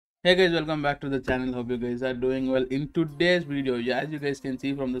Hey guys, welcome back to the channel. Hope you guys are doing well. In today's video, as you guys can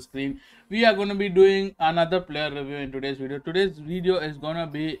see from the screen, we are going to be doing another player review in today's video. Today's video is going to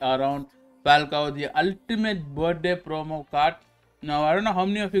be around Falcao, the ultimate birthday promo card. Now, I don't know how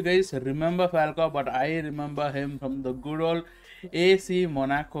many of you guys remember Falcao, but I remember him from the good old AC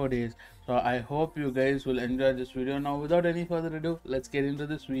Monaco days. So I hope you guys will enjoy this video. Now, without any further ado, let's get into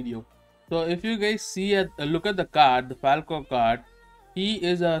this video. So if you guys see look at the card, the Falcao card, he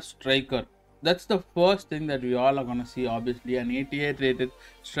is a striker. That's the first thing that we all are gonna see. Obviously, an 88 rated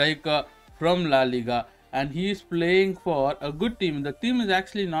striker from La Liga, and he is playing for a good team. The team is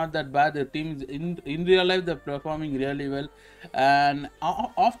actually not that bad. The team is in real life, they're performing really well. And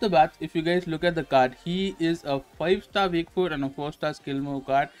off the bat, if you guys look at the card, he is a 5-star weak foot and a 4-star skill move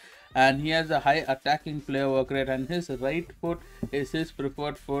card, and he has a high attacking player work rate, and his right foot is his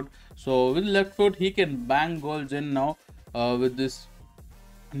preferred foot. So with left foot, he can bang goals in now with this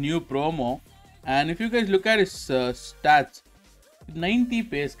new promo. And if you guys look at his stats, 90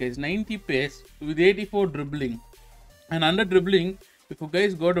 pace guys, 90 pace with 84 dribbling, and under dribbling, if you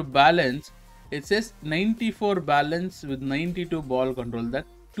guys go to balance, it says 94 balance with 92 ball control.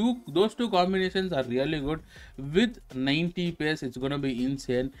 Those two combinations are really good. With 90 pace, it's gonna be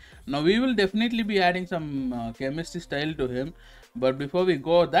insane. Now we will definitely be adding some chemistry style to him, but before we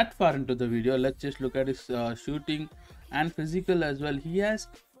go that far into the video, let's just look at his shooting and physical as well. He has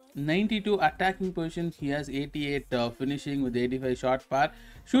 92 attacking positions, he has 88 finishing with 85 shot power.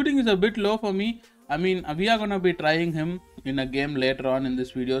 Shooting is a bit low for me. I mean, we are gonna be trying him in a game later on in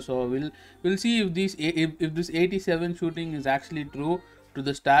this video, so we'll see if this 87 shooting is actually true to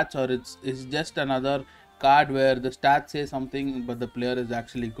the stats, or it's just another card where the stats say something but the player is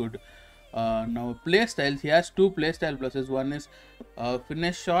actually good. Now play styles, he has two play style pluses. One is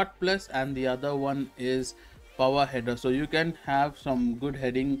finish shot plus, and the other one is power header. So you can have some good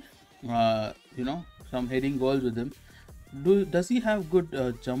heading, some heading goals with him. Does he have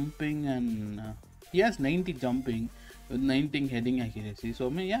good jumping? And he has 90 jumping with 19 heading accuracy, so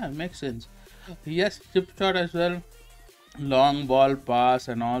yeah, it makes sense. He has chip shot as well, long ball pass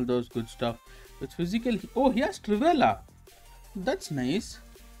and all those good stuff. With physical, oh, he has Trivela. That's nice.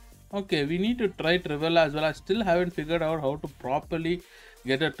 Okay, we need to try Trivela as well. I still haven't figured out how to properly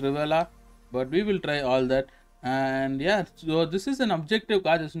get a Trivela, but we will try all that. And yeah, so this is an objective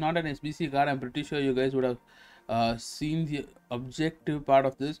card. It's not an SBC card. I'm pretty sure you guys would have seen the objective part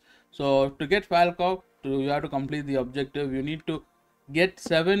of this. So to get Falcao, you have to complete the objective. You need to get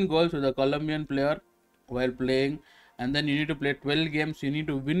 7 goals with a Colombian player while playing, and then you need to play 12 games. You need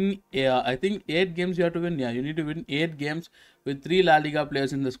to win, I think 8 games you have to win. Yeah, you need to win 8 games with 3 La Liga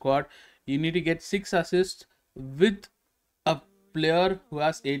players in the squad. You need to get 6 assists with a player who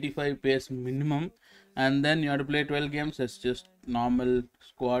has 85 pace minimum, and then you have to play 12 games. That's just normal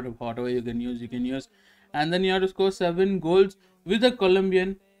squad, whatever you can use, and then you have to score 7 goals with a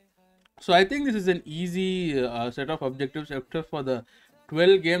Colombian. So I think this is an easy set of objectives, except for the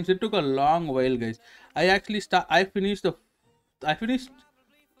 12 games. It took a long while, guys. I finished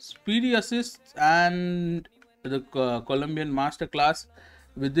speedy assists and the Colombian masterclass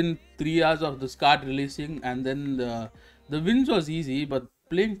within 3 hours of the card releasing, and then the wins was easy, but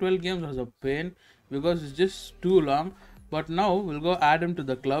playing 12 games was a pain because it's just too long. But now we'll go add him to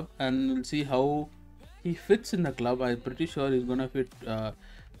the club and we'll see how he fits in the club. I'm pretty sure he's gonna fit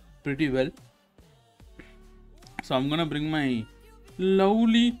pretty well. So I'm gonna bring my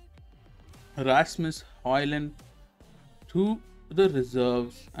lovely Rasmus Højlund to the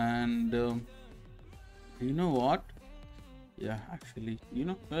reserves, and you know what? Yeah, actually,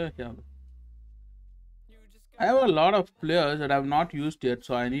 yeah. I have a lot of players that I've not used yet,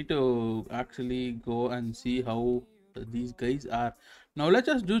 so I need to actually go and see how these guys are. Now let's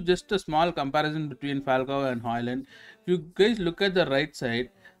just do just a small comparison between Falcao and Højlund. If you guys look at the right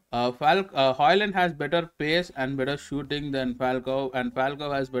side, Højlund has better pace and better shooting than Falcao, and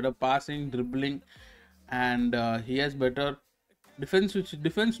Falcao has better passing, dribbling, and he has better defense, which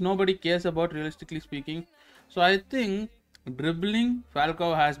defense nobody cares about realistically speaking. So I think dribbling,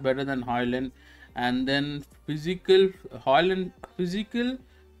 Falcao has better than Højlund, and then physical, Højlund physical,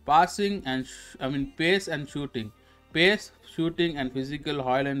 passing, and pace and shooting. Pace, shooting, and physical,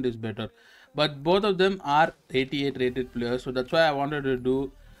 Højlund is better. But both of them are 88 rated players, so that's why I wanted to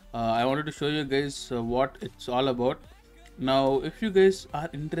do. I wanted to show you guys what it's all about. Now, if you guys are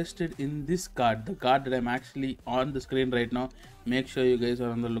interested in this card, the card that I'm actually on the screen right now, make sure you guys are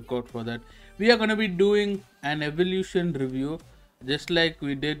on the lookout for that. We are going to be doing an evolution review, just like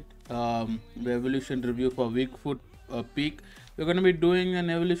we did the evolution review for weak foot peak. We're going to be doing an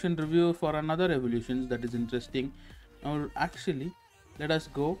evolution review for another evolutions that is interesting. Now actually, let us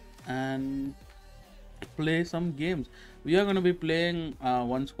go and play some games. We are going to be playing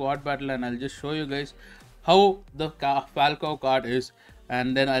one squad battle, and I'll just show you guys how the Falcao card is,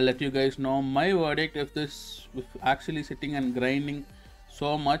 and then I'll let you guys know my verdict if actually sitting and grinding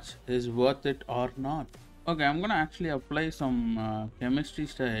so much is worth it or not. Okay, I'm gonna actually apply some chemistry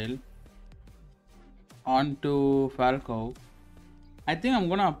style onto Falcao. I think I'm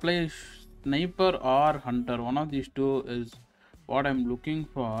gonna apply sniper or hunter. One of these two is what I'm looking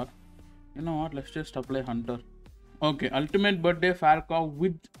for. You know what? Let's just apply hunter. Okay, ultimate birthday Falcao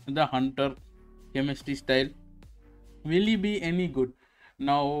with the hunter chemistry style. Will he be any good?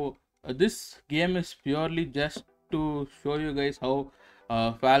 Now, this game is purely just to show you guys how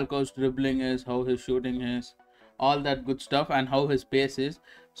Falco's dribbling is, how his shooting is, all that good stuff, and how his pace is.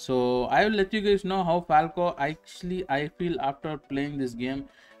 So I will let you guys know how Falco actually I feel after playing this game,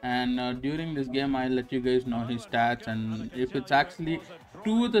 and during this game I'll let you guys know his stats and if it's actually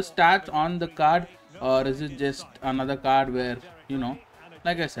to the stats on the card, or is it just another card where, you know,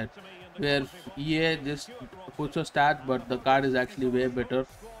 like I said, where EA just puts a stat but the card is actually way better.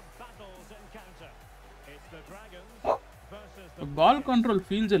 The ball control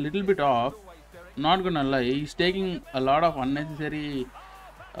feels a little bit off, not gonna lie. He's taking a lot of unnecessary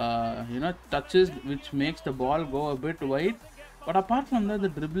touches, which makes the ball go a bit wide. But apart from that, the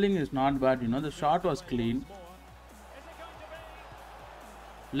dribbling is not bad. The shot was clean.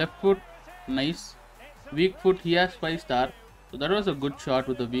 Left foot, nice. Weak foot, he has 5-star. So that was a good shot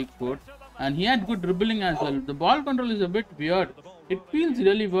with the weak foot. And he had good dribbling as well. The ball control is a bit weird. It feels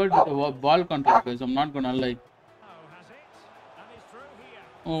really weird with the ball control, guys. I'm not gonna lie.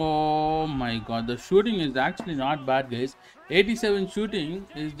 Oh my god, the shooting is actually not bad, guys. 87 shooting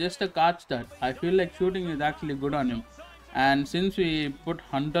is just a card stat. I feel like shooting is actually good on him. And since we put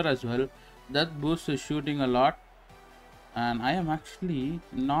hunter as well, that boosts his shooting a lot. And I am actually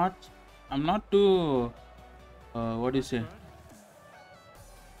I'm not too what do you say,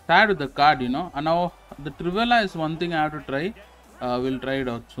 sad with the card, And now the Trivela is one thing I have to try. We'll try it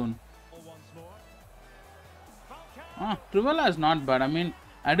out soon. Trivela is not bad. I mean,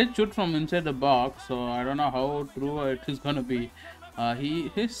 I did shoot from inside the box, so I don't know how true it is gonna be.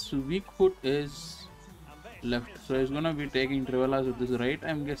 His weak foot is left, so he's gonna be taking Trivelas with his right,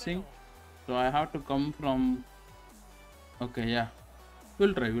 I'm guessing. So I have to come from. Okay, yeah,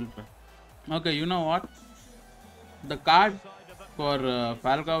 we'll try. Okay, you know what? The card for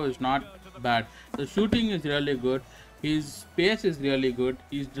Falcao is not bad. The shooting is really good. His pace is really good.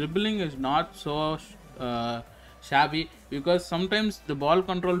 His dribbling is not so shabby, because sometimes the ball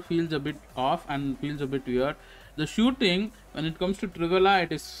control feels a bit off and feels a bit weird. The shooting, when it comes to Trivela,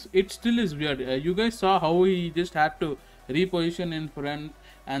 it still is weird. You guys saw how he just had to reposition in front,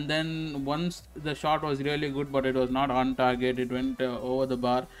 and then once the shot was really good, but it was not on target. It went over the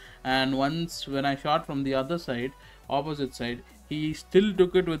bar. And once when I shot from the other side, opposite side, he still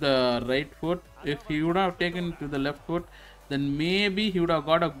took it with the right foot. If he would have taken to the left foot, then maybe he would have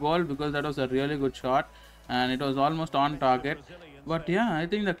got a goal, because that was a really good shot and it was almost on target. But yeah, I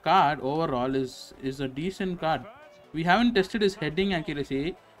think the card overall is a decent card. We haven't tested his heading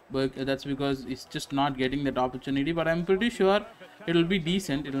accuracy, but that's because it's just not getting that opportunity. But I'm pretty sure it'll be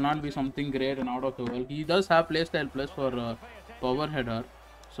decent. It'll not be something great and out of the world. He does have playstyle plus for power header,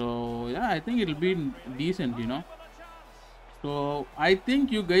 so yeah, I think it'll be decent, So I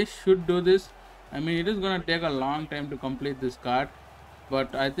think you guys should do this. I mean, it is gonna take a long time to complete this card,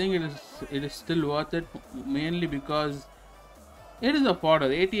 but I think it is still worth it, mainly because it is a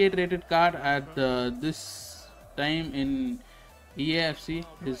fodder. 88 rated card at this time in eafc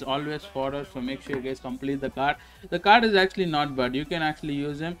is always fodder, so make sure you guys complete the card. The card is actually not bad. You can actually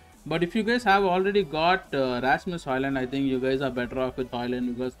use him, but if you guys have already got Rasmus Højlund, I think you guys are better off with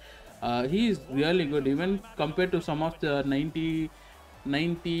Højlund, because he is really good, even compared to some of the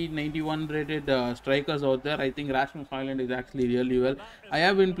 91 rated strikers out there. I think Rasmus Højlund is actually really well. I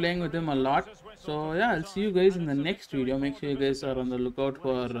have been playing with him a lot. So yeah, I'll see you guys in the next video. Make sure you guys are on the lookout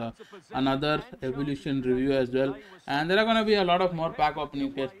for another evolution review as well. And there are going to be a lot of more pack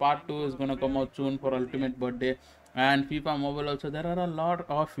openings. Part 2 is going to come out soon for Ultimate Birthday and FIFA Mobile also. There are a lot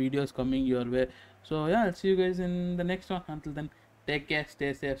of videos coming your way. So yeah, I'll see you guys in the next one. Until then, take care,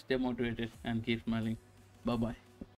 stay safe, stay motivated, and keep smiling. Bye bye.